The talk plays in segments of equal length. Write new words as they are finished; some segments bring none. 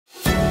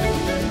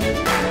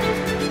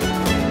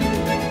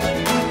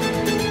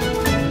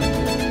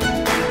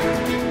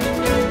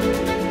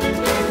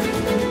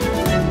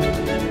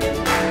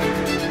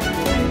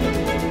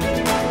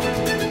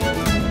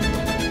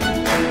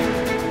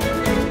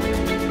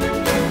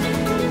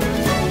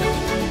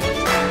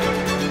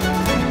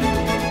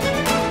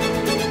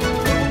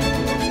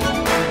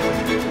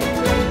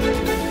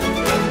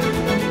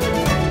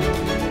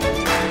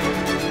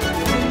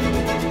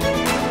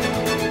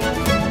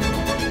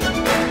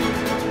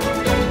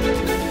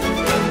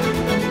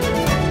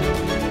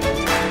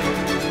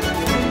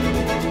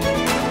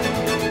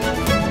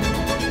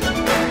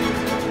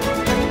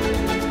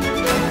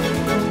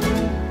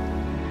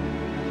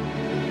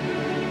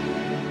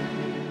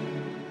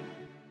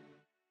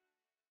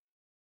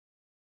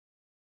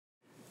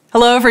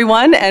Hello,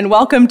 everyone, and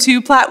welcome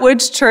to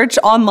Plattwoods Church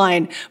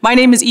Online. My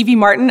name is Evie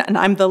Martin, and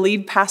I'm the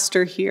lead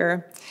pastor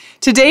here.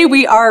 Today,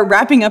 we are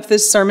wrapping up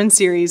this sermon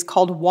series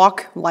called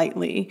Walk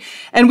Lightly.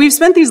 And we've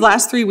spent these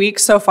last 3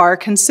 weeks so far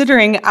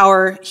considering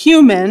our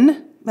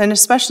human, and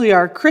especially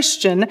our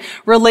Christian,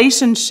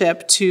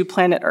 relationship to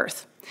planet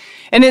Earth.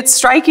 And it's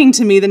striking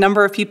to me the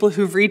number of people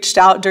who've reached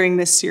out during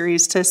this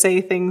series to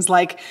say things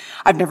like,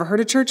 I've never heard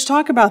a church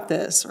talk about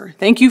this, or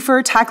thank you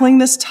for tackling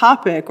this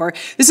topic, or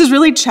this is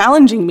really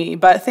challenging me,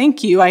 but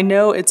thank you, I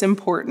know it's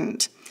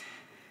important.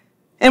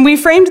 And we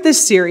framed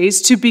this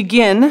series to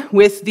begin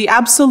with the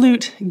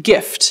absolute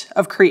gift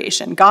of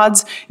creation,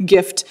 God's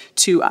gift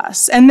to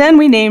us. And then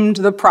we named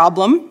the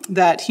problem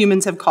that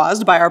humans have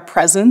caused by our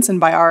presence and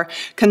by our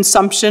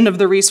consumption of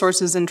the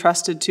resources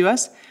entrusted to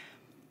us.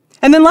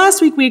 And then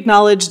last week, we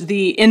acknowledged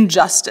the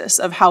injustice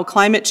of how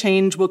climate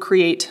change will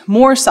create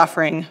more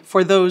suffering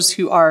for those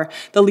who are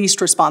the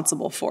least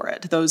responsible for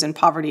it, those in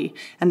poverty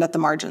and at the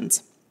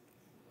margins.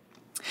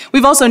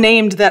 We've also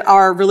named that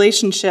our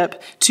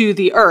relationship to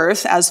the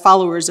earth as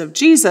followers of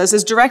Jesus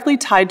is directly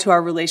tied to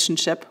our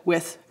relationship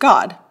with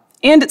God,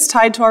 and it's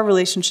tied to our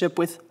relationship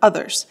with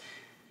others.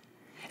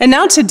 And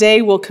now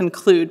today, we'll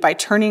conclude by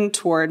turning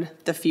toward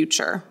the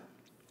future.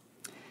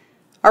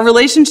 Our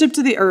relationship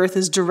to the earth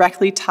is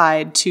directly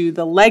tied to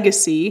the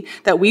legacy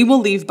that we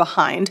will leave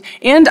behind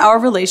and our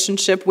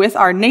relationship with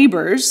our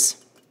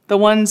neighbors, the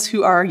ones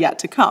who are yet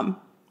to come.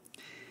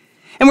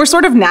 And we're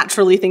sort of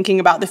naturally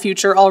thinking about the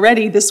future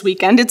already this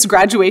weekend. It's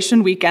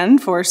graduation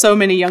weekend for so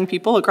many young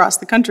people across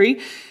the country.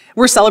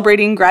 We're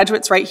celebrating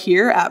graduates right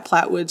here at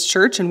Plattwoods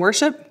Church and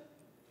Worship.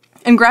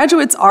 And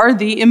graduates are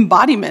the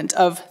embodiment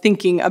of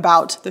thinking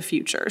about the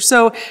future.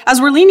 So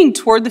as we're leaning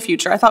toward the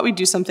future, I thought we'd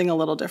do something a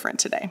little different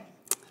today.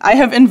 I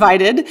have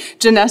invited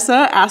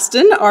Janessa,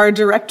 Aston, our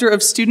Director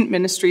of Student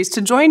Ministries, to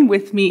join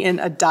with me in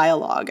a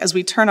dialogue as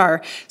we turn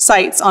our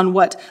sights on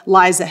what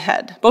lies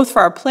ahead, both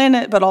for our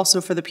planet, but also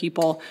for the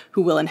people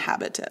who will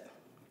inhabit it.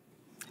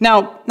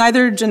 Now,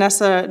 neither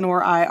Janessa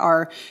nor I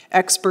are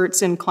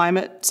experts in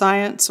climate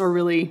science or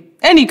really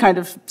any kind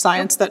of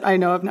science that I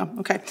know of. No,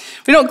 okay.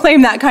 We don't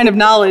claim that kind of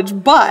knowledge,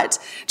 but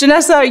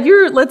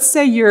Janessa, let's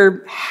say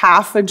you're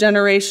half a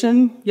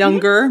generation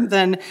younger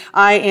than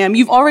I am.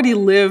 You've already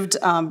lived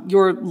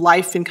your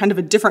life in kind of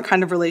a different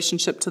kind of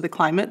relationship to the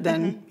climate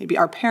than maybe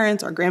our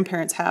parents, our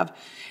grandparents have.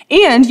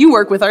 And you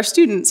work with our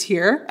students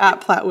here at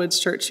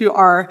Plattwoods Church who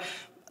are,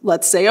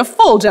 let's say, a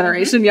full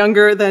generation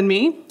younger than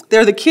me.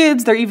 They're the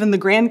kids, they're even the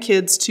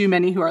grandkids to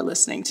many who are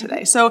listening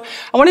today. So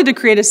I wanted to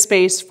create a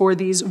space for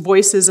these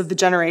voices of the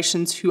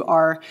generations who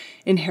are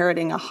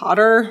inheriting a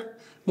hotter,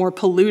 more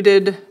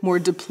polluted, more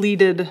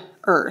depleted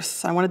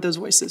earth. I wanted those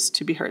voices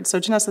to be heard. So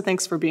Janessa,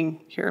 thanks for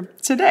being here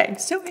today.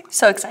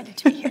 So excited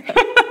to be here.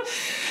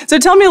 So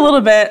tell me a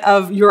little bit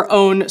of your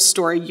own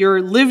story,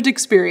 your lived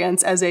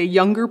experience as a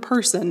younger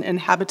person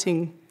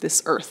inhabiting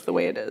this earth the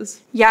way it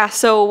is. Yeah,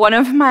 so one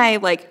of my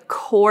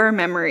core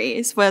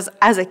memories was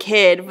as a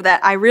kid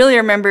that I really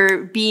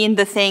remember being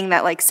the thing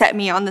that set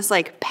me on this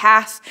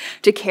path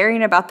to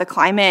caring about the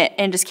climate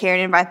and just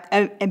caring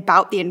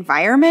about the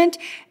environment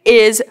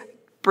is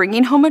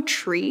bringing home a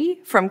tree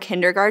from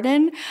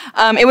kindergarten.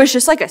 It was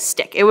just like a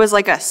stick. It was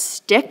like a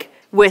stick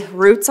with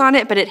roots on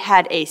it, but it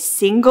had a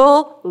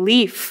single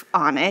leaf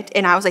on it.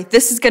 And I was like,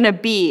 this is gonna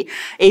be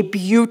a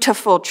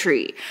beautiful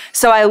tree.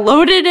 So I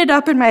loaded it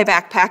up in my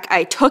backpack.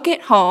 I took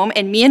it home,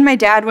 and me and my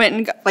dad went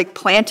and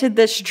planted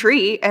this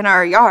tree in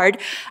our yard.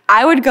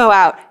 I would go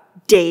out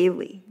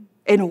daily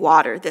and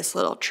water this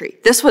little tree.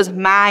 This was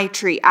my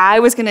tree. I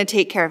was gonna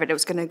take care of it. It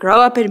was gonna grow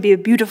up and be a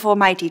beautiful,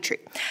 mighty tree.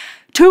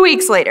 2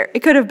 weeks later, it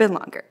could have been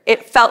longer.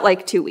 It felt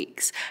like 2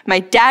 weeks. My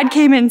dad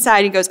came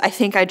inside and goes, I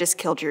think I just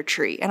killed your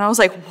tree. And I was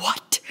like,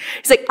 what?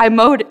 He's like,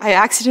 I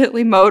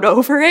accidentally mowed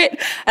over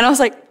it. And I was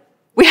like,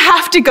 we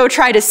have to go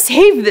try to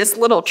save this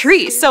little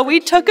tree. So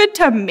we took a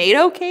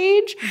tomato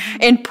cage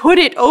and put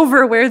it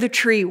over where the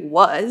tree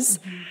was.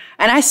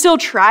 And I still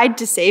tried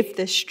to save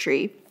this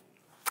tree.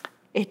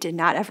 It did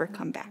not ever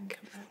come back.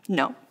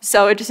 No.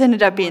 So it just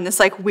ended up being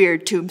this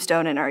weird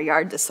tombstone in our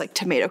yard, this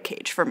tomato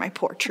cage for my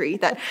poor tree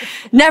that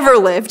never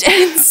lived.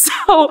 And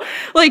so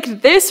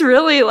this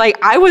really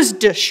I was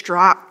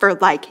distraught for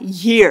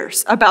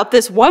years about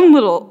this one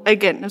little,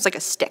 again, it was like a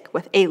stick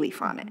with a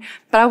leaf on it,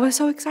 but I was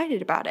so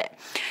excited about it.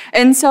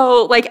 And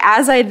so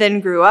as I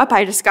then grew up,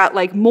 I just got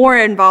more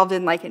involved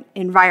in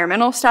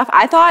environmental stuff.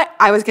 I thought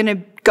I was going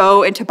to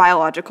go into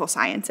biological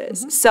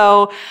sciences.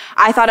 So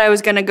I thought I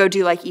was going to go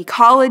do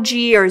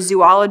ecology or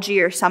zoology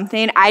or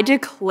something. I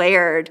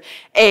declared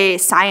a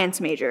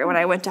science major when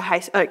I went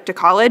to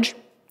college.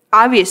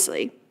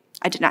 Obviously,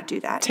 I did not do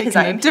that because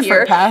I'm a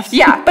different path.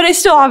 Yeah, but I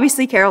still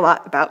obviously care a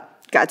lot about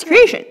God's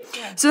creation.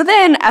 Yeah. So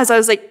then as I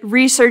was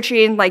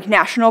researching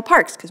national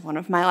parks, because one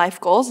of my life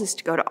goals is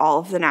to go to all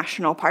of the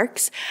national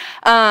parks,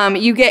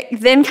 you get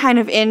then kind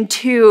of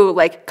into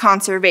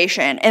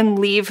conservation and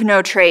leave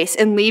no trace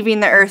and leaving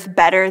the earth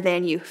better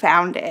than you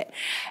found it.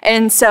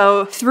 And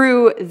so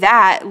through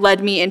that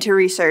led me into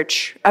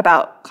research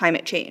about about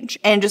climate change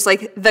and just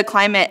like the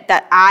climate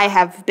that I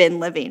have been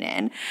living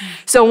in.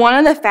 So one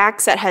of the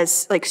facts that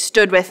has like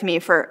stood with me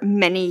for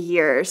many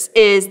years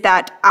is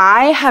that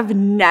I have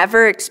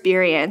never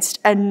experienced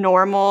a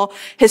normal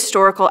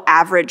historical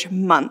average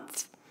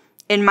month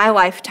in my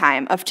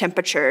lifetime of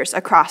temperatures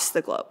across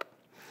the globe.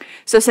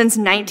 So since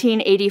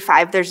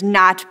 1985, there's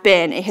not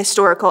been a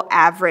historical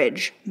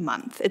average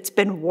month. It's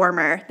been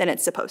warmer than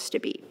it's supposed to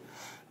be.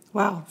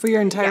 Wow, for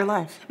your entire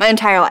life? My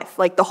entire life,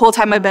 like the whole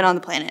time I've been on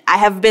the planet. I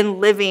have been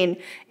living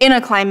in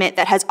a climate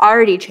that has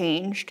already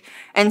changed,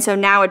 and so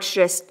now it's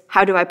just,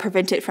 how do I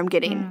prevent it from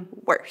getting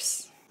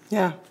worse?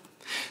 Yeah.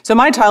 So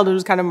my childhood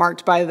was kind of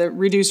marked by the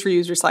reduce,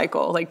 reuse,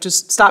 recycle. Like,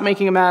 just stop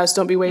making a mess,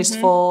 don't be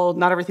wasteful,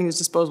 not everything is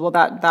disposable.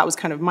 That was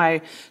kind of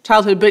my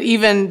childhood. But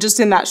even just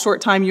in that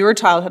short time, your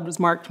childhood was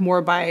marked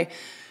more by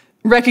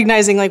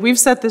recognizing, like, we've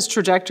set this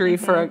trajectory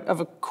of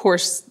a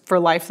course for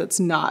life that's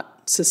not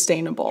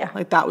sustainable. Yeah.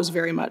 Like, that was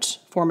very much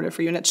formative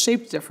for you, and it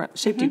shaped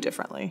you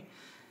differently.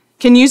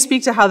 Can you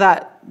speak to how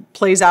that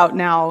plays out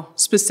now,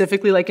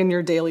 specifically like in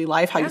your daily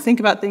life, how you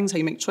think about things, how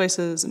you make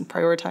choices and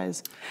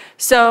prioritize?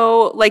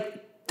 So, like,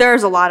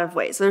 there's a lot of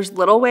ways. There's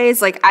little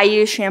ways, like I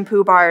use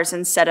shampoo bars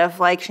instead of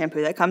like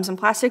shampoo that comes in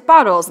plastic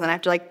bottles, and then I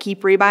have to like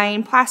keep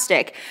rebuying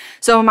plastic.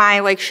 So my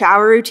like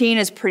shower routine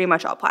is pretty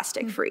much all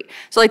plastic free.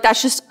 So like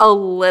that's just a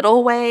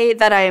little way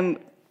that I'm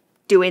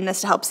doing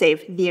this to help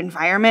save the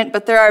environment.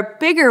 But there are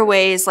bigger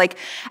ways, like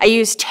I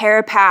use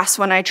TerraPass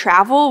when I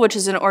travel, which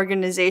is an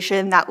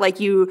organization that like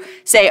you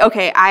say,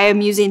 okay, I am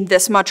using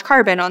this much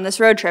carbon on this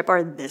road trip,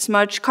 or this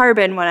much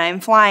carbon when I'm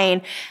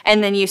flying.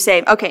 And then you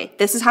say, okay,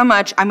 this is how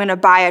much I'm gonna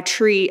buy a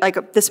tree,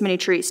 like this many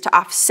trees to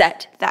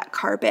offset that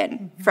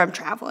carbon from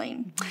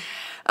traveling.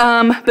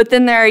 But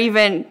then there are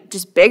even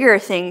just bigger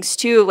things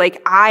too.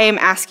 Like I am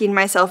asking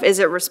myself, is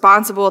it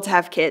responsible to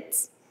have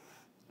kids?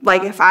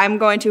 Like if I'm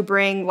going to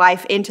bring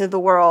life into the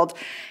world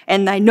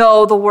and I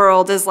know the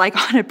world is like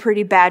on a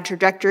pretty bad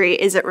trajectory,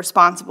 is it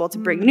responsible to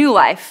bring new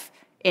life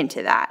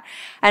into that?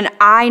 And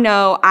I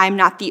know I'm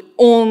not the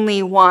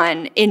only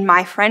one in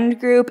my friend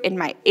group, in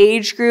my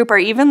age group, or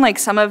even like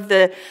some of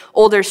the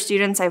older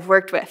students I've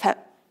worked with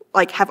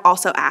have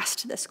also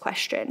asked this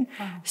question.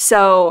 Wow.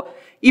 So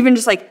even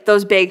just like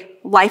those big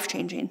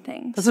life-changing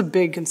things. That's a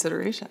big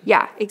consideration.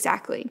 Yeah,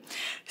 exactly.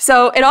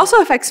 So it also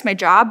affects my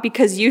job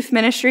because youth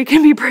ministry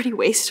can be pretty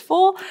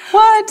wasteful.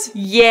 What?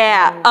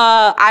 Yeah.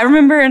 I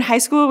remember in high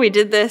school we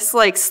did this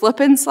like slip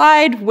and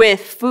slide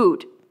with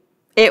food.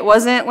 It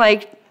wasn't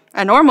like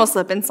a normal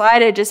slip and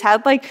slide. It just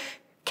had like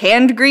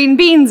canned green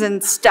beans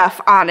and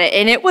stuff on it.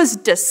 And it was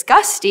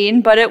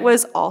disgusting, but it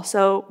was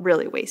also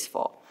really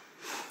wasteful.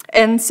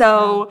 And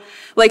so,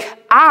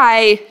 like,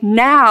 I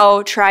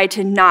now try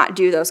to not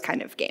do those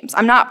kind of games.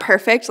 I'm not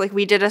perfect. Like,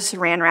 we did a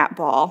saran wrap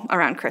ball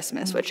around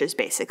Christmas, which is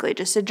basically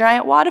just a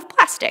giant wad of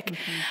plastic.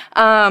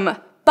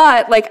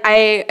 But, like,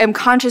 I am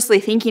consciously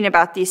thinking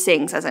about these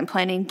things as I'm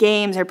planning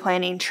games or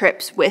planning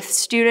trips with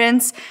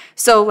students.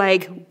 So,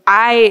 like,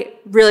 I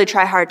really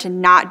try hard to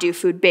not do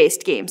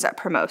food-based games that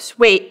promote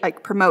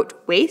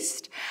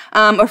waste.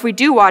 Or if we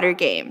do water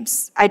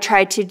games, I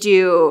try to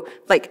do,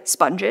 like,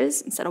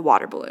 sponges instead of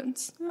water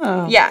balloons.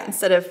 Oh. Yeah,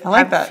 instead of... I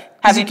like that.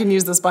 Because you can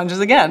use the sponges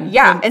again.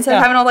 Yeah, instead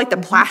of having all, like, the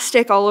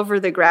plastic all over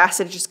the grass,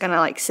 it's just going to,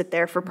 like, sit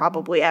there for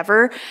probably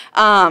ever.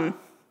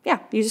 Yeah,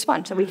 use a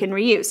sponge so we can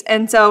reuse.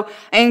 And so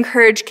I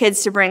encourage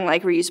kids to bring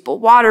like reusable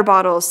water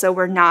bottles so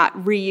we're not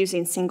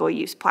reusing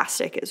single-use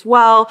plastic as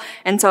well.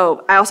 And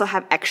so I also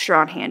have extra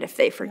on hand if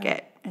they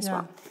forget as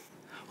well.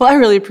 Well, I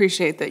really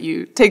appreciate that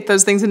you take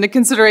those things into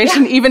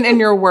consideration even in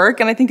your work.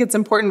 And I think it's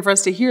important for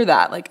us to hear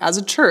that, like as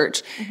a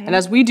church and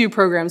as we do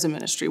programs in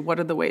ministry, what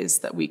are the ways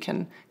that we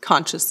can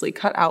consciously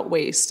cut out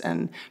waste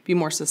and be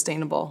more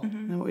sustainable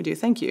in what we do?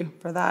 Thank you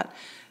for that.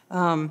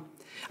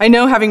 I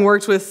know, having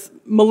worked with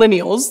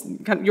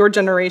millennials, your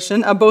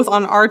generation, both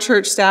on our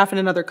church staff and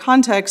in other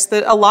contexts,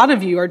 that a lot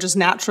of you are just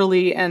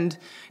naturally and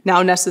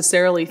now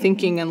necessarily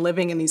thinking and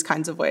living in these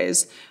kinds of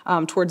ways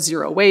towards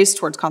zero waste,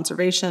 towards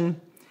conservation.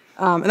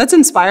 And that's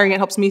inspiring. It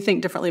helps me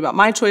think differently about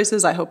my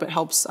choices. I hope it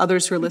helps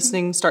others who are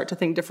listening start to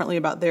think differently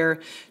about their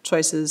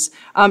choices.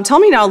 Tell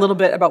me now a little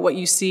bit about what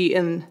you see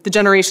in the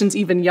generations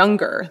even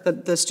younger,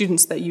 the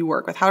students that you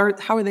work with. How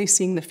are they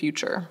seeing the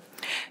future?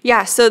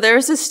 Yeah, so there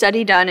was a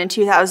study done in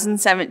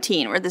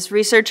 2017 where this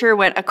researcher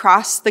went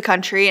across the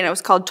country, and it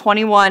was called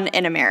 21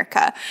 in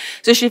America.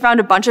 So she found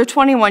a bunch of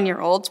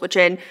 21-year-olds, which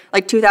in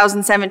like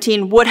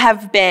 2017 would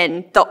have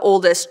been the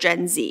oldest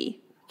Gen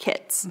Z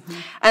kids.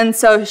 And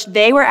so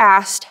they were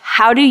asked,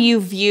 how do you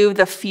view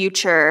the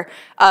future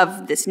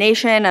of this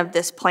nation, of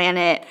this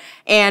planet?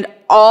 And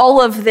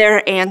all of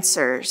their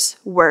answers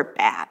were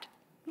bad.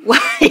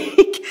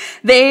 Like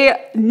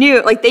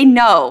they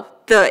know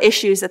the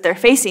issues that they're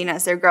facing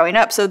as they're growing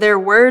up. So their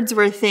words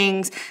were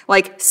things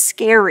like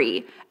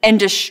scary and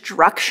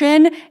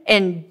destruction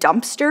and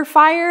dumpster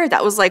fire.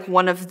 That was like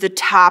one of the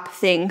top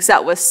things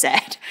that was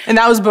said. And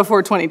that was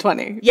before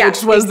 2020, Yeah,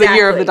 which was exactly. the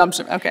year of the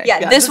dumpster. Okay.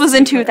 Yeah, this was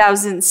in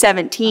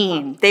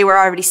 2017. They were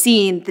already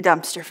seeing the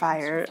dumpster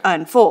fire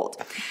unfold.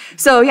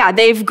 So yeah,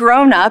 they've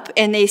grown up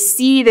and they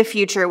see the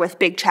future with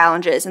big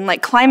challenges. And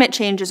like climate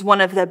change is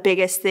one of the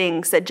biggest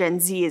things that Gen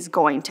Z is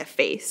going to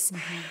face.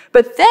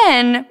 But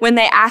then when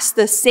they ask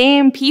the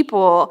same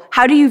people,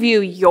 how do you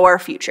view your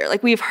future?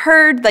 Like we've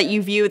heard that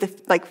you view the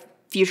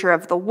future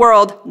of the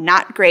world,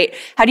 not great.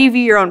 How do you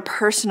view your own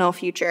personal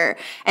future?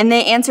 And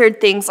they answered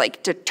things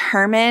like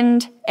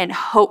determined and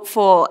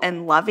hopeful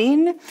and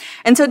loving.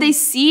 And so they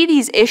see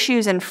these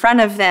issues in front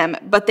of them,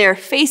 but they're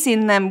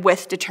facing them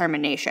with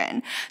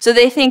determination. So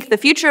they think the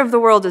future of the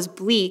world is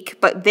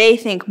bleak, but they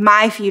think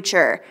my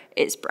future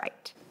is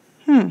bright.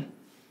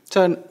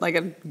 So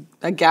like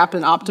a gap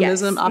in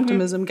optimism, Yes.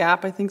 optimism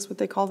gap, I think is what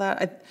they call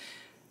that.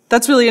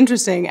 That's really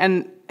interesting,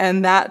 and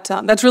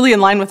that's really in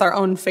line with our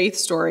own faith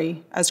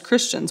story as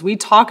Christians. We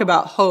talk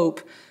about hope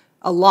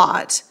a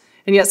lot,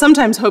 and yet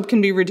sometimes hope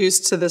can be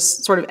reduced to this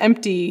sort of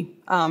empty,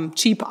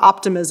 cheap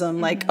optimism,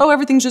 like, oh,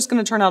 everything's just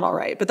going to turn out all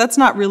right. But that's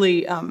not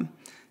really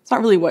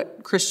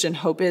what Christian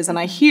hope is. And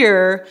I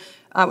hear,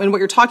 in what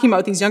you're talking about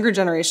with these younger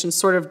generations,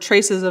 sort of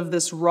traces of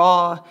this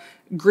raw,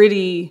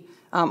 gritty,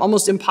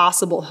 almost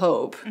impossible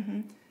hope.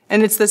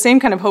 And it's the same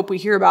kind of hope we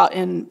hear about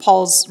in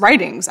Paul's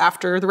writings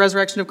after the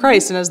resurrection of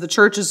Christ. And as the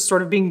church is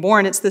sort of being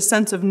born, it's this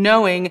sense of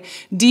knowing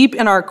deep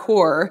in our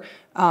core,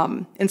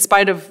 in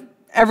spite of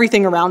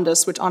everything around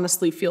us, which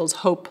honestly feels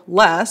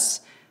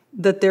hopeless,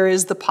 that there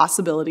is the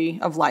possibility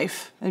of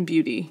life and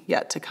beauty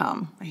yet to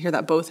come. I hear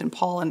that both in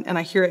Paul and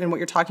I hear it in what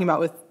you're talking about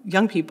with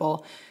young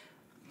people.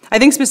 I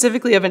think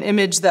specifically of an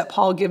image that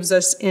Paul gives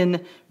us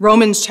in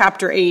Romans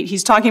chapter 8.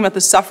 He's talking about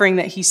the suffering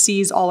that he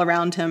sees all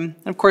around him.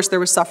 And of course, there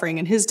was suffering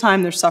in his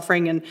time. There's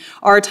suffering in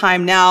our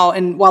time now.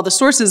 And while the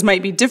sources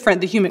might be different,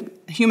 the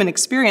human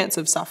experience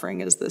of suffering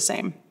is the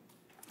same.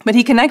 But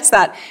he connects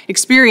that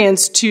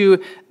experience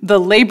to the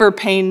labor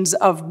pains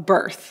of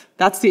birth.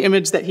 That's the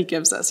image that he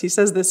gives us. He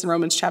says this in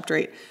Romans chapter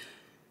 8.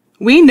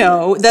 We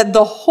know that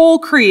the whole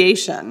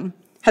creation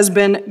has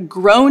been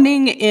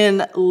groaning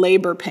in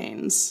labor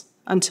pains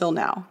until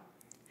now.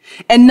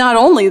 And not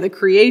only the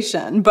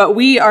creation, but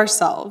we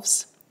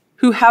ourselves,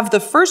 who have the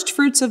first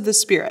fruits of the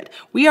Spirit,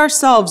 we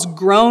ourselves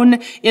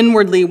groan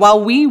inwardly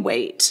while we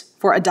wait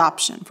for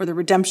adoption, for the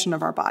redemption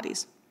of our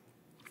bodies.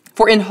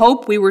 For in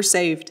hope we were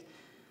saved.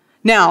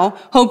 Now,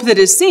 hope that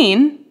is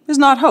seen is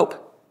not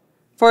hope,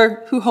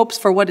 for who hopes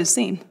for what is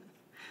seen?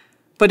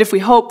 But if we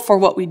hope for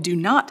what we do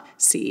not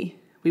see,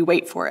 we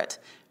wait for it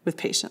with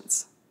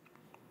patience.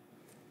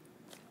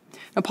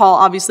 Now, Paul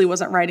obviously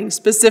wasn't writing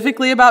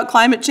specifically about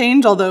climate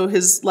change, although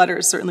his letter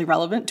is certainly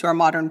relevant to our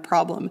modern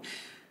problem.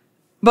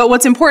 But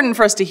what's important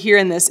for us to hear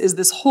in this is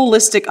this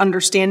holistic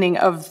understanding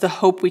of the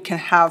hope we can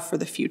have for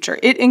the future.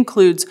 It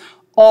includes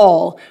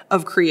all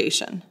of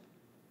creation.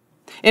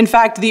 In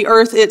fact, the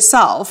earth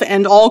itself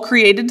and all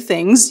created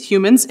things,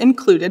 humans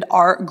included,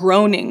 are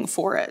groaning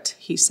for it,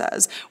 he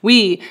says.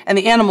 We and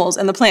the animals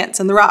and the plants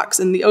and the rocks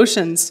and the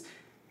oceans,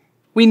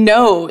 we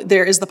know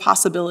there is the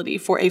possibility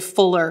for a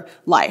fuller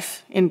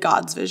life in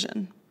God's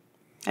vision.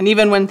 And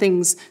even when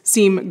things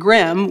seem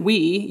grim, we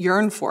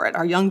yearn for it.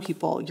 Our young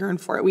people yearn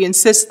for it. We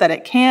insist that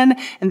it can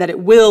and that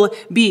it will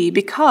be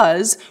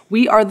because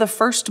we are the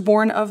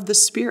firstborn of the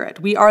Spirit.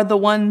 We are the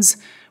ones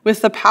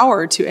with the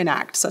power to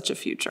enact such a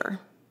future.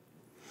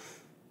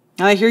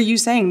 And I hear you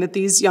saying that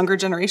these younger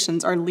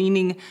generations are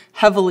leaning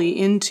heavily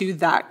into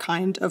that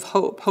kind of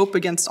hope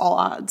against all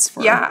odds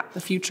for the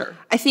future.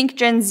 I think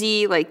Gen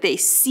Z, they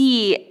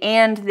see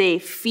and they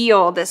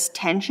feel this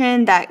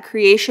tension that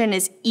creation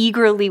is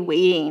eagerly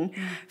waiting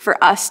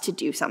for us to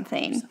do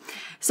something.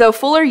 So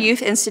Fuller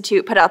Youth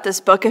Institute put out this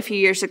book a few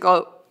years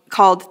ago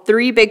called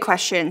 3 Big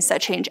Questions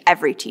That Change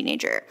Every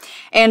Teenager.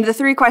 And the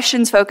 3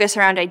 questions focus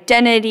around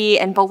identity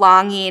and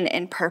belonging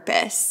and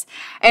purpose.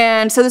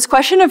 And so this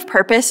question of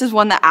purpose is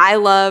one that I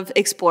love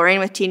exploring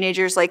with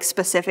teenagers,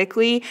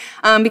 specifically,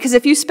 because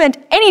if you spent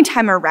any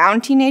time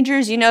around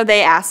teenagers,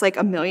 they ask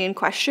a million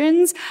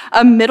questions.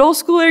 A middle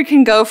schooler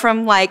can go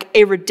from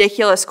a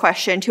ridiculous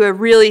question to a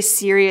really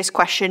serious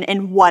question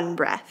in one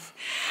breath.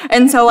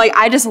 And so,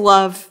 I just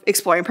love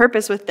exploring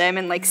purpose with them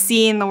and,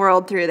 seeing the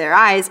world through their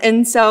eyes.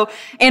 And so,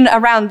 and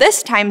around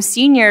this time,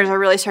 seniors are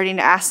really starting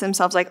to ask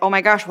themselves, oh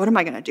my gosh, what am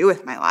I going to do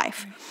with my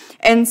life?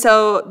 And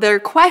so their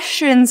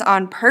questions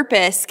on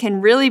purpose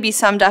can really be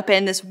summed up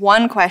in this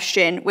one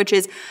question, which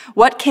is,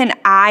 what can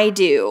I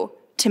do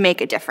to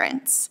make a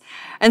difference?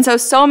 And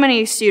so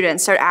many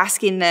students start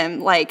asking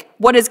them,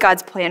 what is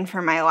God's plan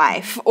for my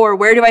life? Or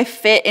where do I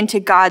fit into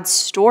God's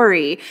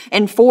story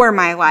and for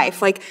my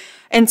life?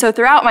 And so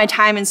throughout my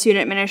time in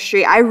student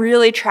ministry, I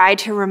really tried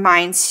to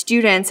remind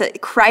students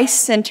that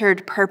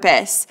Christ-centered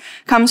purpose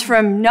comes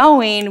from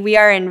knowing we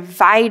are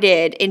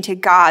invited into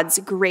God's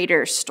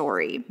greater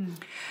story.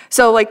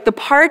 So like the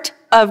part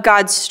of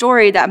God's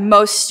story that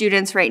most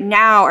students right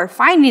now are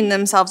finding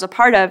themselves a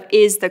part of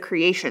is the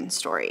creation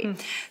story.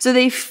 So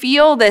they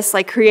feel this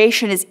like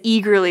creation is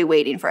eagerly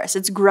waiting for us.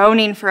 It's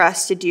groaning for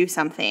us to do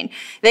something.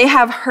 They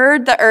have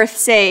heard the earth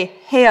say,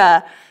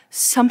 hey,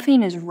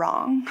 something is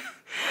wrong.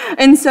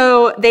 And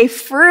so they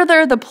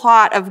further the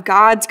plot of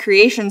God's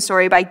creation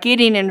story by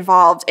getting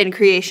involved in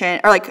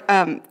creation or like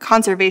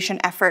conservation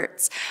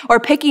efforts or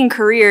picking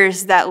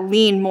careers that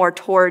lean more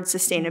towards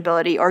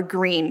sustainability or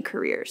green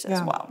careers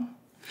as well.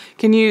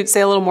 Can you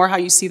say a little more how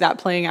you see that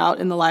playing out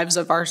in the lives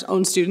of our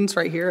own students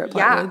right here at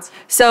Plattwoods?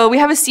 So we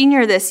have a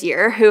senior this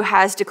year who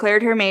has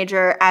declared her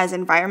major as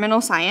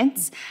environmental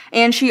science,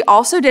 and she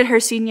also did her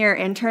senior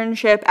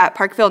internship at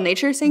Parkville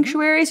Nature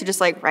Sanctuary, so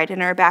just like right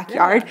in our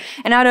backyard.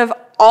 And out of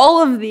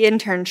all of the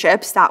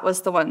internships, that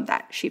was the one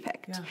that she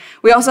picked.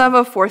 We also have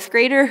a 4th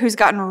grader who's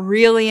gotten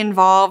really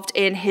involved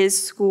in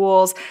his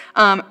school's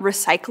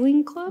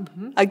recycling club.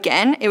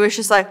 Again, it was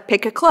just like,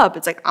 pick a club.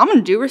 It's like, I'm going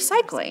to do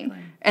recycling.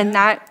 And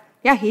that,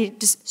 he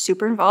just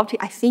super involved.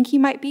 I think he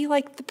might be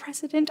like the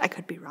president. I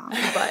could be wrong,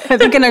 but I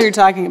think I know who you're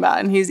talking about,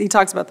 and he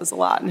talks about this a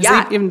lot. And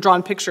he's even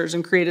drawn pictures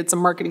and created some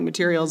marketing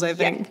materials, I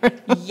think.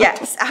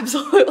 Yes,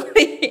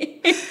 absolutely.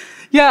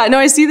 Yeah, no,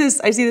 I see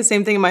the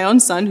same thing in my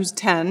own son, who's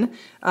 10,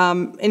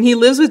 and he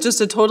lives with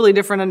just a totally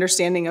different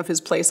understanding of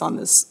his place on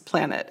this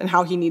planet and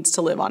how he needs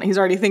to live on it. He's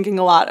already thinking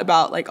a lot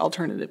about like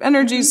alternative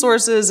energy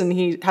sources, and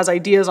he has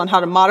ideas on how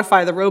to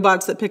modify the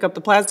robots that pick up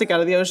the plastic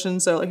out of the ocean.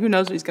 So like, who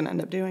knows what he's going to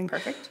end up doing?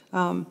 Perfect.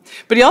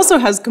 But he also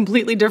has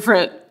completely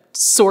different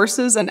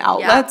sources and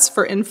outlets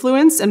for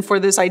influence and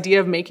for this idea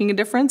of making a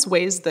difference,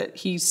 ways that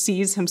he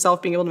sees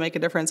himself being able to make a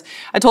difference.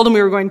 I told him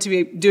we were going to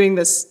be doing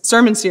this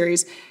sermon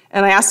series,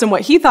 and I asked him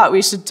what he thought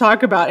we should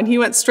talk about, and he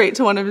went straight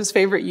to one of his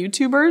favorite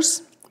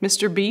YouTubers,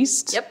 Mr.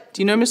 Beast. Yep.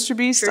 Do you know Mr.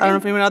 Beast? Sure I don't know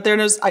if anyone out there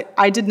knows.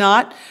 I did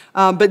not,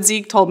 but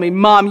Zeke told me,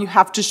 Mom, you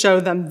have to show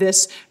them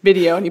this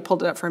video, and he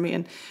pulled it up for me.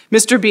 And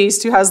Mr.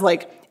 Beast, who has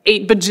like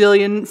 8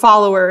 bajillion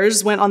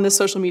followers, went on this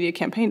social media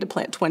campaign to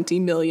plant 20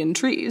 million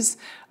trees.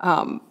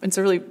 It's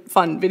a really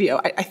fun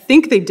video. I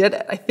think they did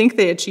it. I think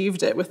they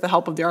achieved it with the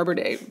help of the Arbor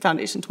Day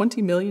Foundation,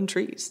 20 million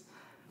trees.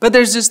 But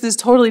there's just this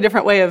totally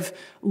different way of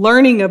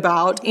learning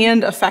about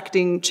and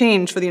affecting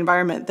change for the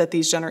environment that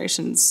these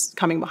generations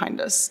coming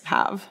behind us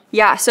have.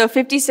 Yeah, so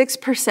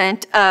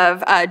 56%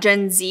 of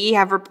Gen Z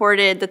have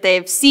reported that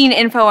they've seen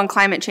info on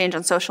climate change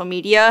on social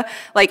media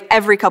like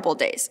every couple of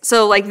days.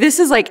 So like this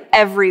is like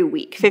every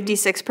week.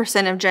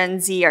 56% of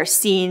Gen Z are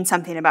seeing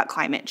something about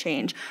climate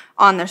change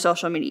on their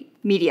social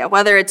media,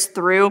 whether it's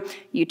through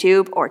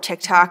YouTube or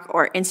TikTok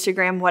or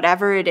Instagram,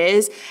 whatever it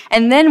is.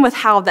 And then with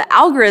how the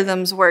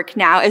algorithms work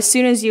now, as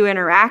soon as you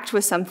interact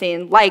with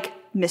something like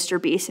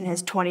Mr. Beast and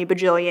his 20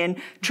 bajillion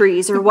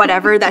trees or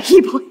whatever that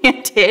he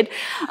planted,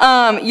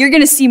 you're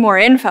going to see more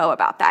info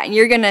about that. And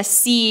you're going to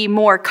see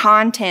more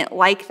content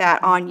like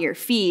that on your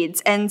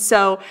feeds. And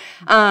so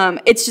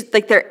it's just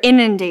like they're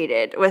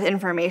inundated with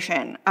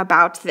information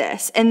about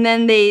this. And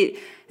then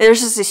there's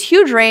just this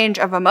huge range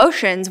of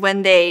emotions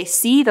when they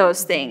see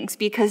those things,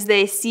 because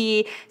they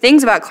see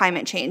things about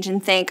climate change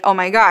and think, oh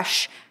my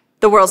gosh,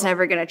 the world's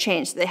never going to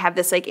change. So they have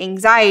this like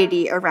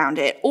anxiety around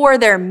it, or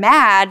they're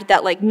mad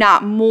that like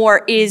not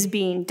more is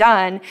being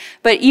done.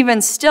 But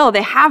even still,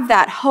 they have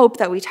that hope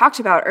that we talked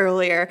about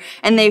earlier,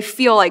 and they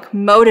feel like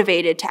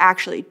motivated to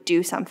actually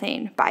do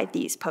something by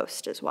these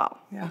posts as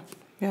well.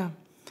 Yeah.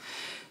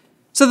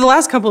 So the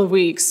last couple of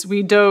weeks,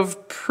 we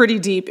dove pretty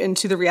deep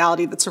into the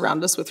reality that's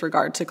around us with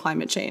regard to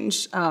climate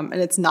change, and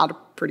it's not a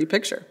pretty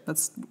picture.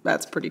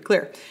 That's pretty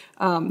clear.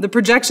 The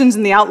projections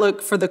and the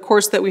outlook for the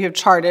course that we have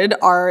charted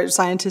are,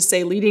 scientists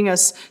say, leading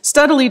us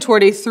steadily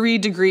toward a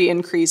 3-degree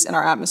increase in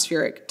our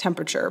atmospheric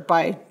temperature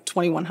by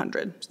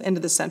 2100, the end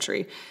of the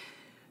century.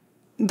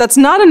 That's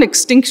not an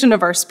extinction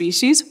of our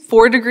species.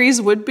 4 degrees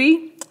would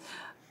be.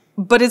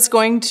 But it's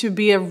going to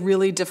be a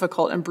really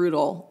difficult and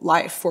brutal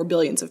life for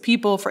billions of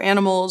people, for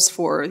animals,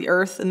 for the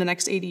earth in the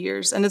next 80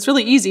 years. And it's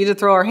really easy to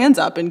throw our hands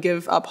up and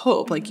give up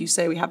hope. Like you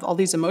say, we have all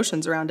these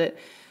emotions around it.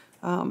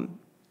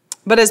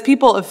 But as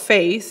people of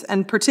faith,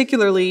 and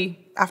particularly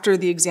after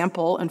the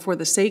example and for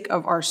the sake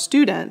of our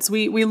students,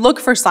 we look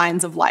for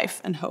signs of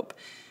life and hope.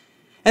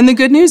 And the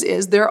good news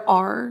is there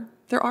are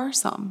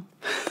some.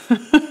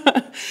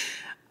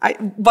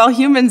 While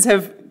humans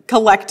have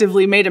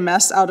collectively made a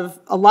mess out of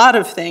a lot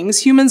of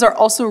things, humans are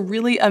also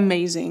really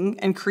amazing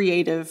and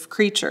creative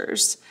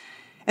creatures.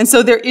 And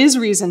so there is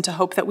reason to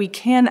hope that we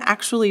can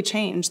actually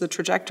change the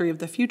trajectory of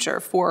the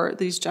future for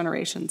these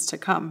generations to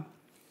come.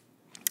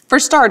 For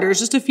starters,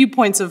 just a few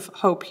points of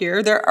hope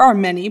here. There are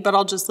many, but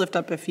I'll just lift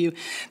up a few.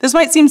 This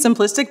might seem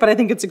simplistic, but I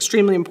think it's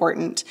extremely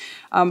important.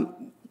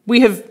 We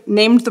have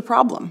named the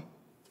problem.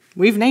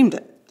 We've named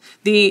it.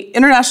 The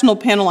International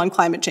Panel on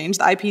Climate Change,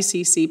 the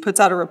IPCC, puts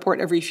out a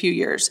report every few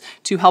years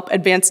to help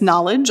advance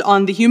knowledge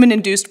on the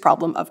human-induced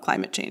problem of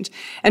climate change.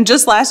 And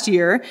just last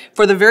year,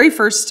 for the very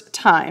first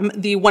time,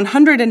 the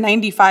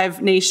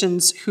 195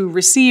 nations who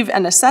receive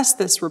and assess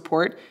this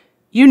report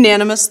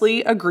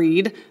unanimously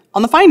agreed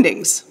on the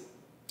findings.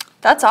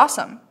 That's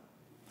awesome.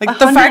 Like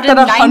the fact that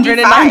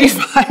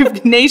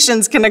 195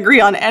 nations can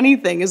agree on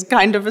anything is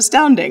kind of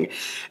astounding.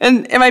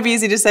 And it might be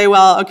easy to say,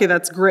 well, okay,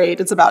 that's great.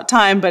 It's about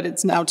time, but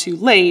it's now too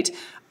late.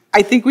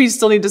 I think we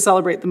still need to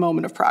celebrate the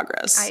moment of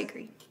progress. I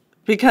agree.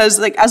 Because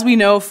as we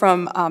know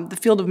from the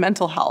field of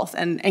mental health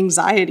and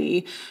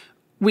anxiety,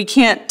 we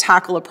can't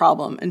tackle a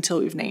problem until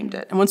we've named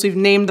it. And once we've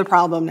named the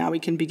problem, now we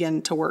can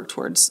begin to work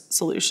towards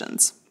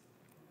solutions.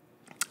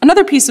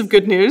 Another piece of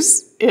good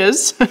news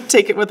is,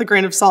 take it with a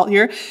grain of salt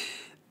here,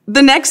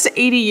 the next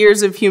 80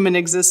 years of human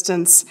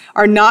existence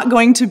are not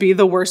going to be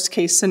the worst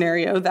case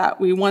scenario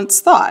that we once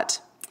thought.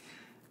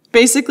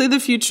 Basically, the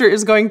future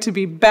is going to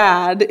be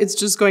bad. It's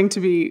just going to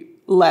be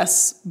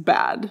less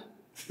bad.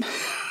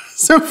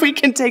 So if we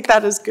can take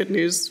that as good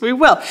news, we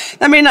will.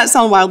 That may not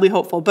sound wildly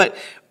hopeful, but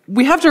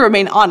we have to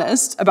remain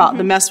honest about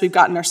the mess we've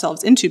gotten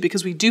ourselves into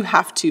because we do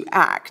have to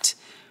act.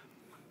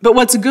 But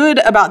what's good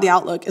about the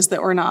outlook is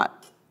that we're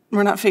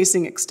not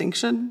facing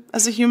extinction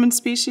as a human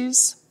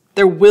species.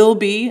 There will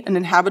be an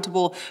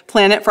inhabitable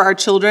planet for our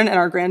children and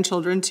our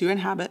grandchildren to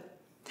inhabit.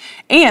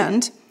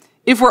 And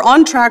if we're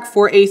on track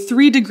for a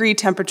 3-degree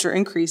temperature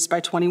increase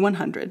by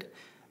 2100,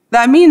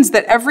 that means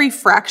that every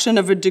fraction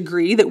of a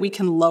degree that we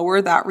can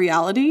lower that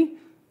reality,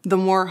 the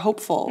more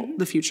hopeful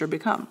the future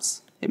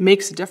becomes. It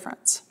makes a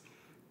difference.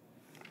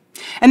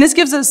 And this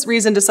gives us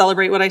reason to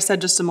celebrate what I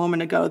said just a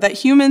moment ago, that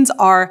humans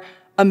are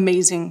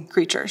amazing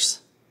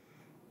creatures.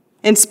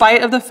 In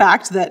spite of the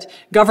fact that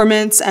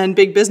governments and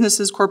big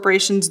businesses,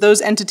 corporations,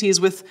 those entities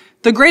with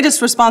the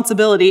greatest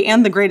responsibility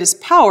and the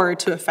greatest power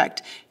to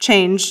affect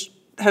change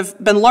have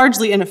been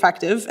largely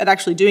ineffective at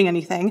actually doing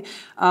anything,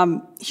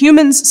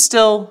 humans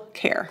still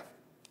care.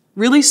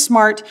 Really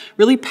smart,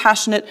 really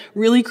passionate,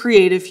 really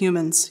creative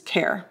humans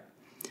care.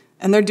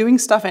 And they're doing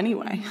stuff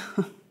anyway.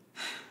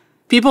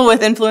 People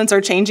with influence are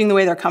changing the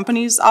way their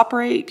companies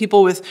operate.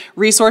 People with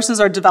resources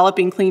are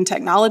developing clean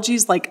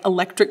technologies like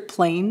electric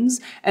planes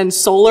and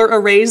solar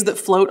arrays that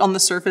float on the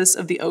surface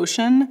of the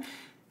ocean,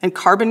 and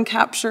carbon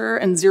capture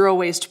and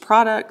zero-waste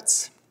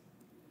products.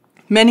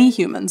 Many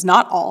humans,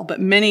 not all,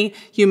 but many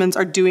humans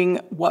are doing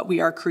what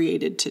we are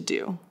created to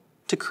do,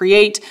 to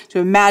create, to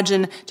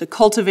imagine, to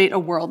cultivate a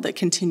world that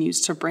continues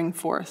to bring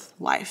forth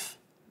life.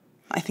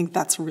 I think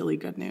that's really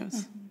good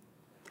news.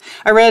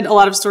 I read a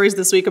lot of stories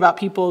this week about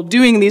people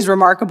doing these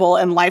remarkable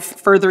and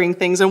life-furthering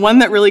things, and one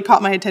that really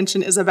caught my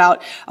attention is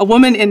about a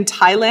woman in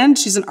Thailand.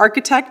 She's an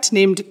architect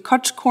named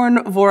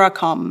Kochkorn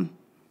Vorakam.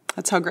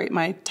 That's how great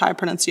my Thai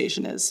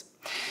pronunciation is.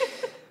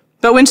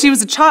 But when she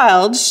was a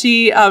child,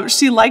 she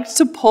liked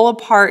to pull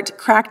apart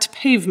cracked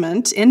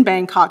pavement in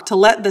Bangkok to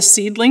let the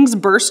seedlings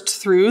burst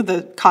through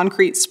the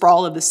concrete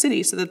sprawl of the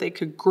city so that they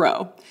could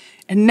grow.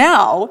 And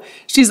now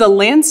she's a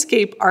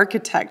landscape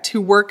architect who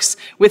works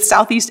with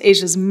Southeast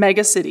Asia's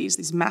mega cities,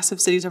 these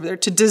massive cities over there,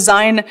 to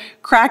design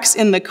cracks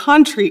in the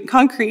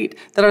concrete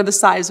that are the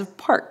size of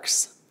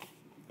parks.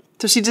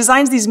 So she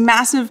designs these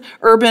massive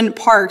urban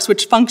parks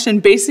which function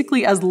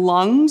basically as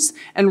lungs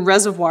and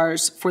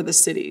reservoirs for the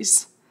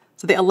cities.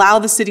 So they allow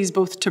the cities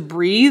both to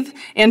breathe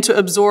and to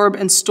absorb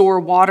and store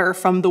water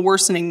from the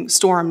worsening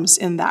storms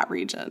in that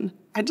region.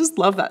 I just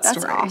love that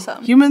story. That's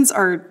awesome. Humans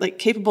are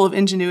capable of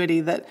ingenuity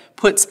that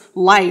puts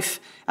life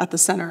at the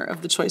center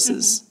of the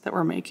choices that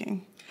we're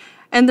making.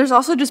 And there's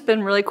also just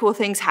been really cool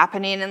things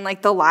happening in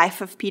the life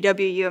of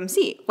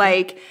PWUMC.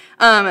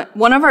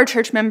 One of our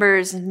church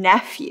members'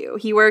 nephew,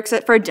 he works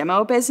for a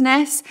demo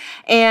business,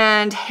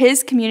 and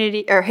his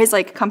community or his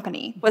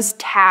company was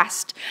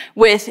tasked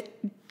with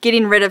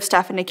getting rid of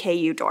stuff in a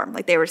KU dorm.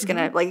 They were just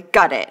gonna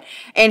gut it.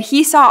 And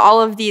he saw all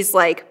of these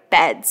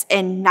beds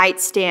and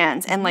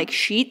nightstands and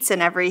sheets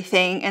and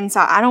everything, and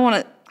so I don't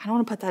want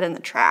to put that in the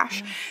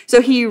trash.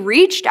 So he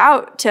reached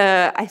out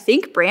to, I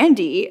think,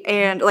 Brandy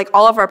and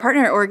all of our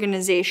partner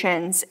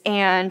organizations,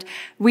 and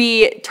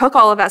we took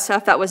all of that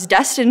stuff that was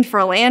destined for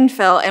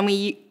landfill,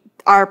 and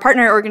our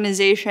partner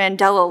organization,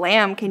 Della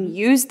Lamb, can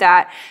use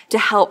that to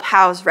help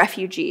house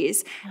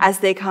refugees as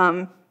they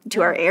come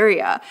to our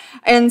area.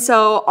 And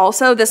so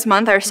also this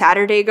month, our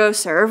Saturday Go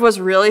Serve was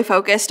really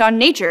focused on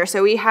nature.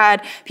 So we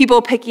had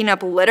people picking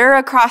up litter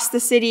across the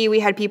city.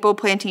 We had people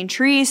planting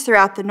trees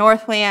throughout the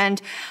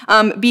Northland.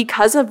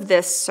 Because of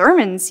this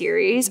sermon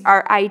series,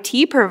 our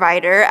IT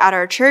provider at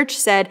our church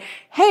said,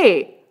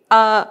 hey,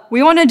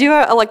 we want to do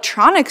an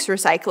electronics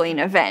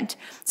recycling event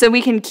so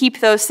we can keep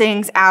those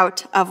things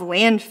out of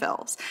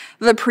landfills.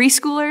 The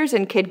preschoolers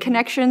in Kid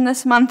Connection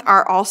this month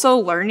are also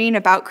learning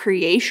about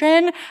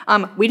creation.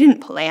 We didn't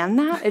plan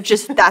that. It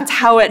just, that's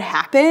how it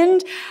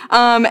happened.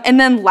 And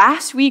then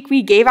last week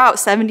we gave out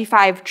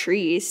 75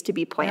 trees to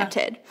be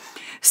planted. Yeah.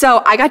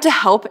 So I got to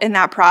help in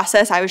that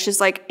process. I was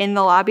just like in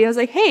the lobby. I was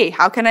like, hey,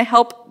 how can I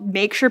help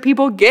make sure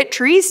people get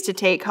trees to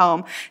take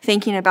home?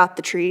 Thinking about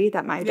the tree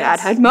that my dad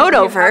had mowed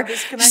over.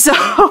 So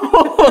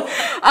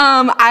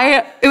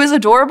it was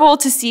adorable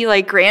to see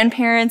like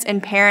grandparents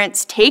and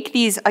parents take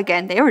these,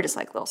 again, they were just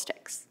like little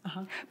sticks.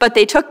 But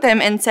they took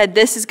them and said,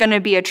 this is going to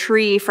be a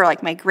tree for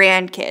like my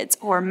grandkids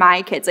or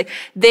my kids. Like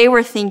they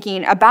were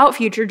thinking about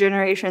future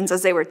generations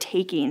as they were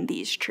taking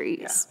these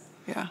trees.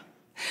 Yeah.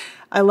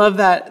 I love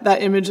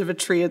that image of a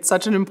tree. It's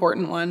such an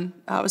important one,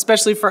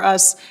 especially for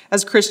us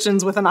as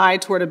Christians with an eye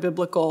toward a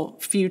biblical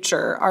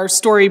future. Our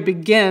story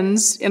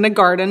begins in a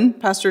garden.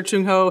 Pastor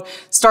Chung Ho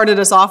started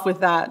us off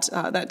with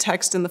that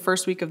text in the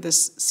first week of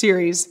this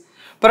series.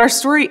 But our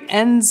story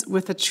ends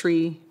with a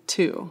tree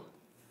too.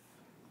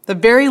 The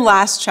very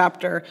last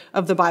chapter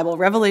of the Bible,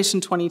 Revelation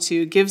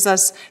 22, gives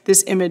us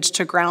this image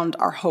to ground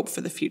our hope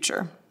for the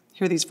future.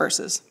 Hear these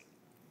verses.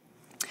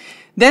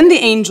 Then the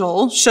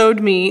angel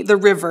showed me the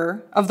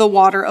river of the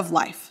water of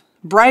life,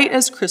 bright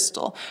as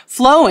crystal,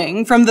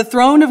 flowing from the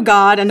throne of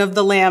God and of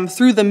the Lamb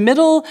through the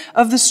middle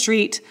of the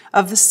street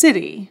of the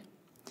city.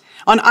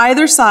 On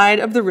either side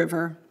of the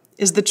river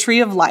is the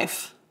tree of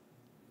life,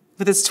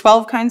 with its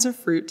 12 kinds of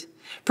fruit,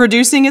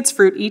 producing its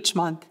fruit each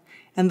month,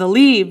 and the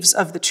leaves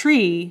of the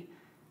tree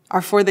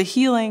are for the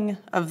healing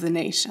of the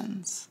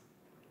nations.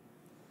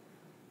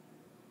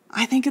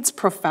 I think it's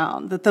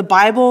profound that the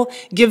Bible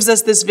gives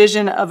us this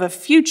vision of a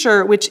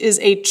future which is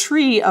a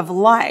tree of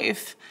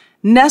life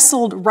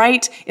nestled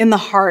right in the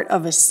heart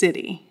of a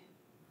city.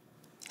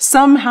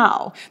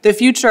 Somehow, the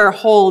future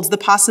holds the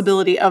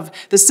possibility of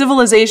the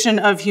civilization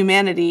of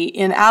humanity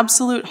in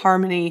absolute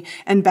harmony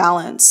and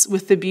balance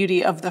with the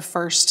beauty of the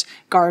first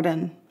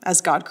garden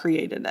as God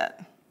created it.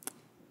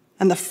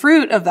 And the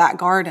fruit of that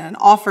garden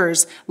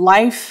offers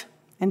life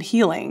and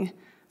healing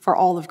for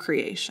all of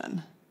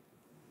creation.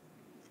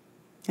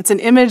 It's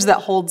an image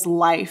that holds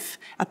life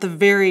at the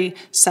very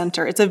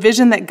center. It's a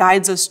vision that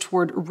guides us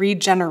toward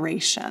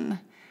regeneration.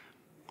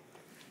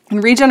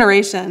 And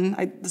regeneration,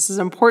 this is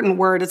an important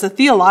word, it's a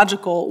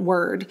theological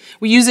word.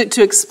 We use it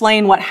to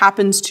explain what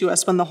happens to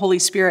us when the Holy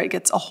Spirit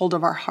gets a hold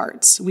of our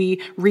hearts.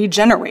 We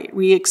regenerate.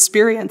 We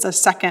experience a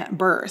second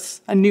birth,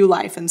 a new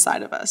life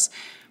inside of us.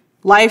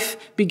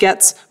 Life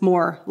begets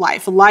more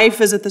life. Life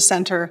is at the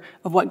center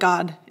of what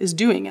God is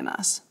doing in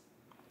us.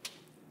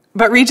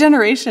 But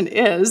regeneration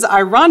is,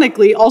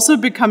 ironically, also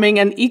becoming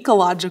an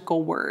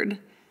ecological word.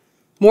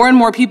 More and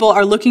more people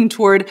are looking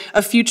toward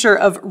a future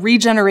of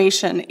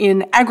regeneration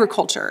in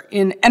agriculture,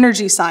 in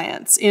energy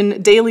science,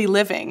 in daily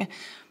living.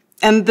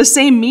 And the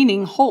same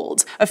meaning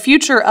holds. A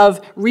future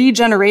of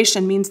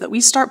regeneration means that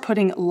we start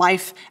putting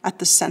life at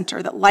the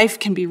center, that life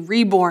can be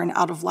reborn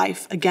out of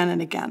life again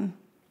and again.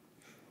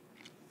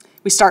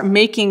 We start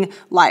making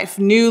life,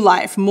 new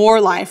life, more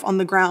life on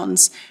the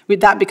grounds.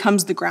 That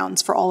becomes the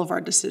grounds for all of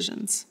our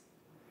decisions.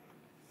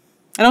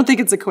 I don't think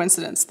it's a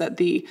coincidence that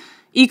the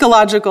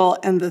ecological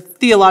and the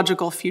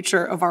theological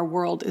future of our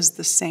world is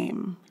the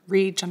same,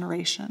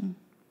 regeneration.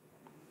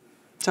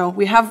 So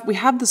we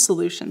have the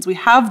solutions. We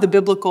have the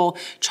biblical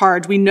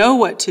charge. We know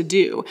what to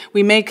do.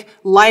 We make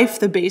life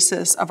the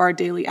basis of our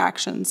daily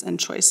actions and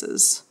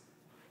choices.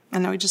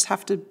 And now we just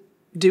have to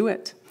do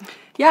it.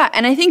 Yeah,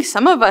 and I think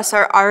some of us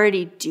are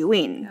already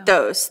doing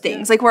those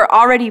things. Like we're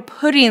already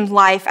putting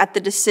life at the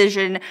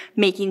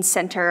decision-making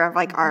center of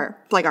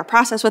our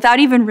process without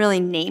even really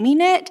naming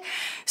it.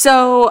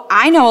 So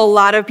I know a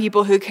lot of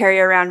people who carry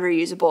around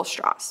reusable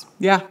straws.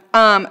 Yeah.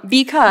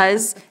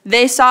 Because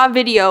they saw a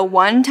video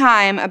one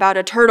time about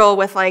a turtle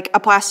with like a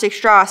plastic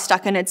straw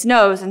stuck in its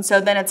nose, and so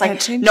then it's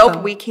like,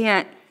 nope, we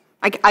can't.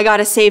 I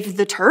gotta save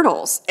the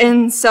turtles.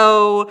 And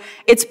so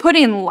it's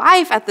putting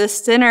life at the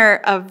center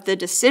of the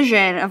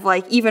decision of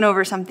like even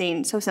over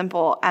something so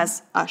simple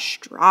as a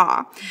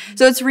straw.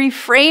 So it's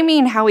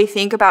reframing how we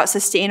think about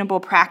sustainable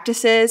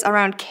practices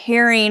around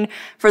caring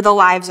for the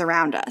lives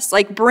around us.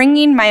 Like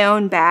bringing my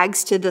own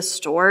bags to the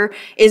store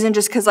isn't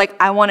just because like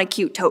I want a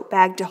cute tote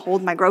bag to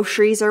hold my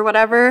groceries or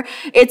whatever.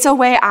 It's a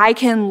way I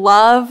can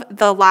love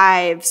the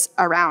lives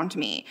around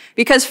me.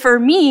 Because for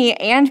me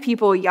and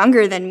people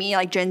younger than me,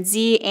 like Gen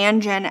Z and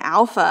Gen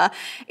Alpha,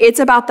 it's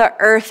about the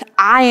earth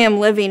I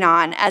am living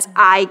on as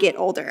I get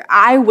older.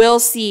 I will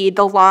see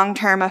the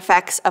long-term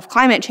effects of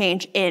climate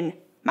change in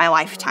my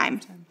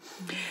lifetime.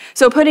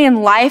 So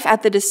putting life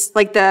at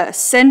the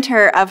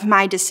center of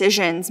my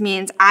decisions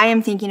means I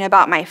am thinking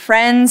about my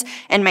friends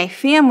and my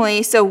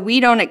family so we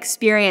don't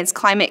experience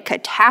climate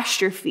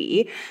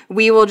catastrophe.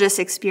 We will just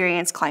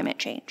experience climate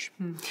change.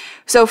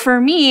 So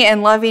for me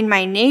and loving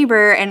my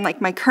neighbor and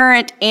like my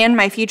current and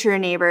my future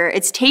neighbor,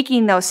 it's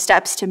taking those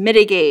steps to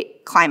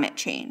mitigate climate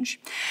change.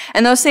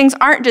 And those things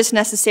aren't just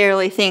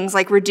necessarily things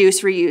like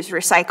reduce, reuse,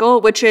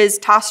 recycle, which is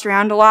tossed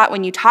around a lot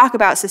when you talk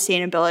about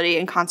sustainability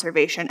and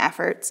conservation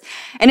efforts.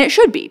 And it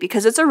should be,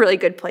 because it's a really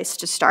good place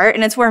to start,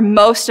 and it's where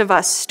most of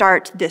us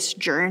start this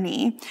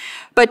journey.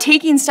 But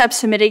taking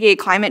steps to mitigate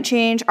climate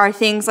change are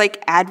things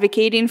like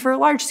advocating for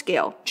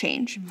large-scale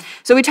change.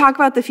 So we talk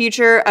about the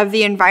future of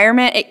the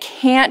environment. It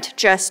can't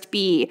just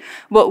be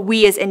what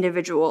we as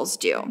individuals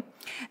do.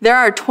 There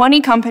are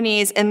 20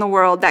 companies in the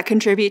world that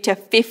contribute to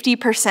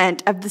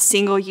 50% of the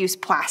single-use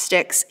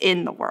plastics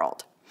in the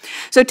world.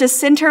 So to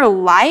center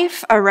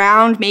life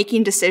around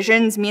making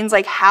decisions means,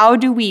 like, how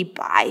do we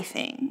buy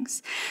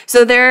things?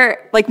 So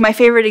my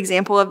favorite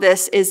example of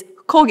this is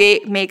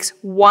Colgate makes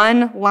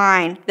one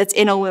line that's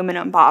in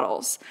aluminum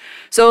bottles.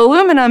 So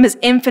aluminum is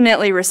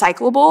infinitely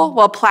recyclable,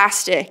 while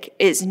plastic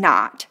is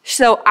not.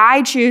 So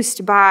I choose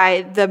to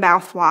buy the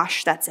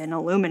mouthwash that's in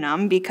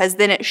aluminum, because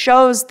then it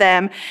shows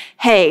them,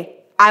 hey,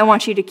 I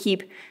want you to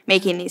keep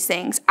making these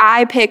things.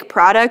 I pick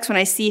products when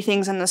I see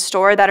things in the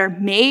store that are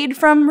made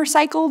from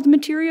recycled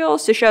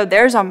materials to show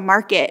there's a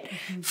market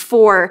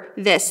for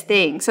this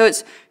thing. So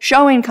it's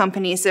showing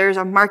companies there's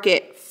a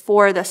market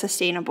for the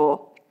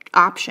sustainable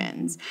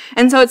options.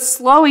 And so it's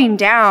slowing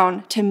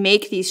down to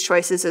make these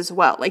choices as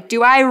well. Like,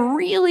 do I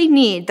really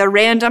need the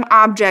random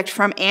object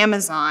from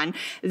Amazon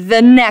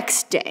the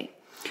next day?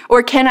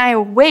 Or can I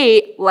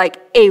wait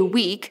like a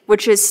week,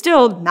 which is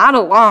still not a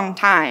long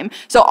time,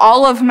 so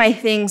all of my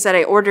things that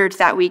I ordered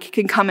that week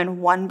can come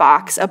in one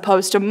box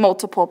opposed to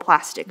multiple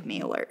plastic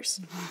mailers?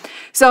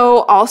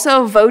 So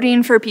also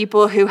voting for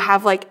people who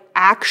have like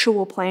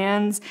actual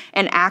plans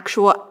and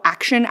actual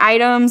action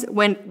items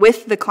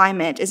with the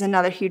climate is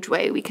another huge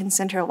way we can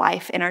center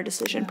life in our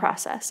decision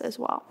process as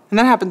well. And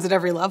that happens at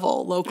every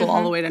level, local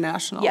all the way to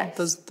national.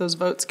 Yes. Those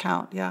votes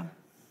count, yeah.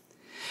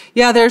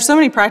 Yeah, there are so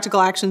many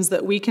practical actions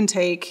that we can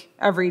take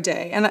every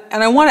day. And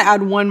I want to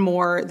add one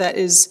more that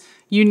is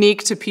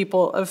unique to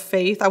people of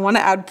faith. I want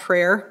to add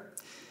prayer.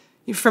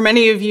 For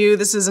many of you,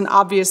 this is an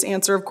obvious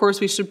answer. Of course,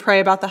 we should pray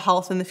about the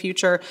health and the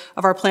future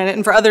of our planet.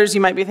 And for others,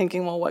 you might be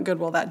thinking, well, what good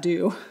will that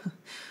do?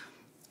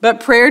 But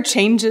prayer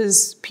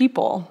changes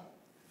people.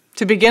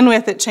 To begin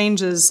with, it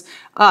changes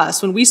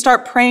us. When we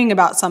start praying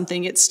about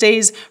something, it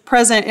stays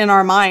present in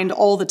our mind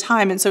all the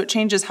time. And so it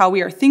changes how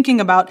we are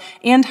thinking about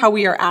and how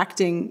we are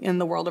acting in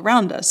the world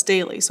around us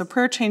daily. So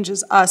prayer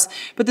changes us.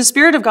 But the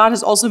Spirit of God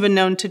has also been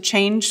known to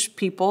change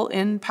people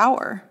in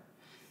power.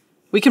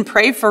 We can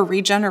pray for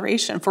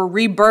regeneration, for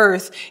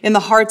rebirth in the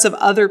hearts of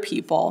other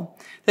people,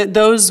 that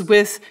those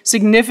with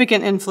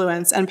significant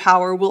influence and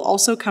power will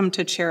also come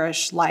to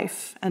cherish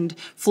life and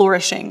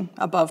flourishing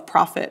above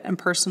profit and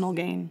personal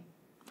gain.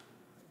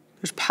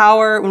 There's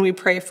power when we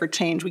pray for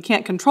change. We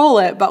can't control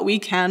it, but we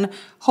can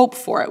hope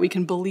for it. We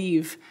can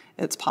believe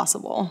it's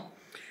possible.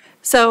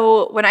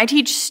 So when I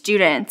teach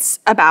students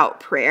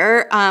about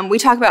prayer, we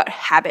talk about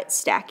habit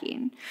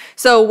stacking.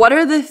 So what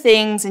are the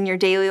things in your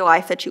daily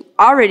life that you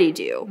already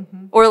do?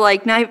 Or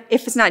like,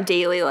 if it's not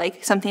daily,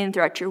 like something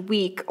throughout your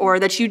week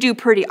or that you do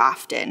pretty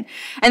often.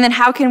 And then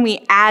how can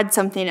we add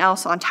something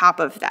else on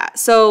top of that?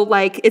 So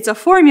like it's a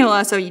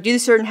formula. So you do a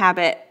certain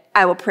habit,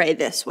 I will pray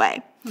this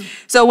way.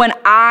 So when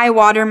I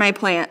water my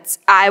plants,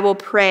 I will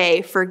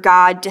pray for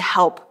God to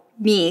help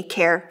me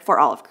care for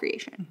all of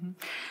creation.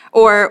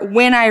 Or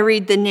when I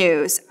read the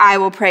news, I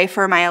will pray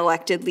for my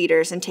elected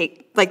leaders and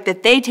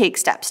that they take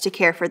steps to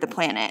care for the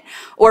planet.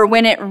 Or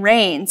when it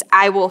rains,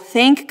 I will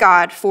thank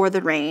God for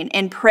the rain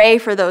and pray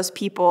for those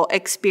people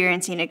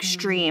experiencing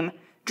extreme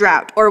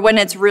drought. Or when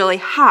it's really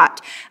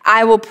hot,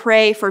 I will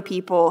pray for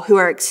people who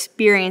are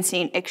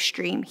experiencing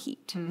extreme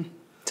heat.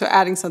 So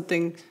adding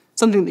something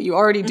that you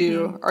already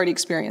do, already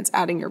experience,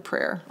 adding your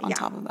prayer on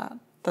top of that.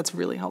 That's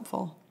really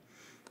helpful.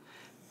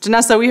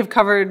 Janessa, we have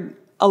covered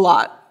a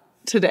lot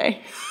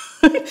today.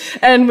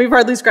 And we've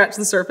hardly scratched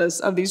the surface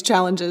of these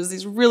challenges,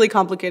 these really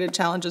complicated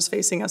challenges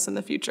facing us in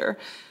the future.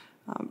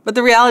 But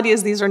the reality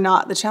is these are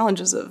not the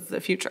challenges of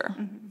the future.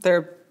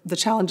 They're the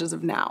challenges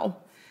of now.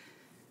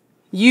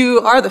 You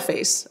are the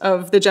face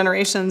of the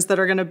generations that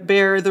are going to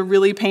bear the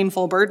really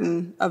painful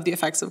burden of the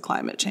effects of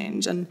climate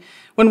change. And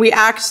when we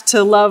act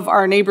to love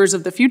our neighbors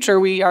of the future,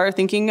 we are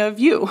thinking of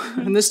you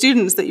and the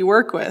students that you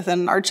work with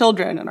and our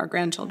children and our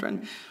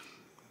grandchildren.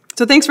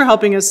 So thanks for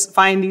helping us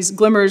find these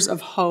glimmers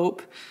of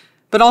hope,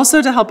 but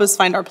also to help us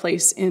find our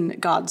place in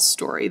God's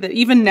story, that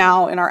even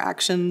now in our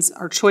actions,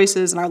 our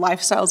choices, and our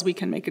lifestyles, we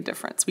can make a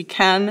difference. We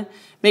can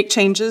make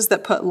changes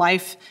that put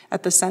life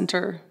at the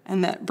center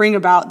and that bring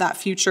about that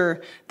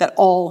future that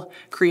all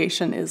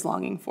creation is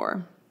longing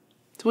for.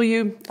 So will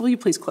you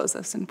please close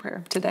us in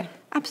prayer today?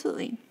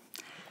 Absolutely.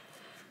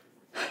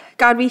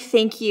 God, we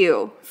thank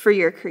you for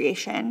your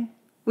creation.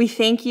 We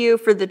thank you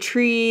for the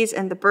trees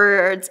and the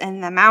birds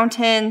and the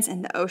mountains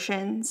and the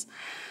oceans.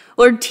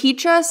 Lord,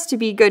 teach us to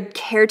be good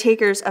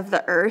caretakers of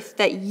the earth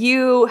that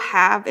you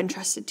have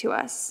entrusted to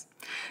us.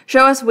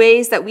 Show us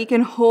ways that we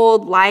can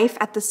hold life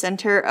at the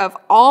center of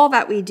all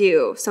that we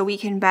do so we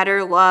can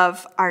better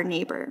love our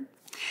neighbor.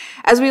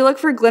 As we look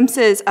for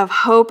glimpses of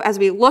hope, as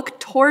we look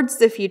towards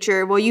the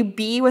future, will you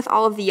be with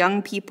all of the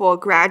young people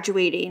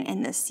graduating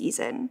in this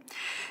season?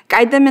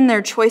 Guide them in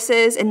their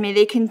choices, and may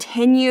they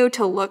continue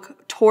to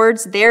look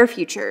towards their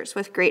futures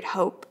with great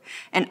hope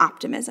and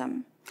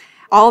optimism.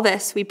 All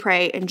this we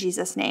pray in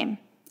Jesus' name.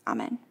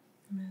 Amen.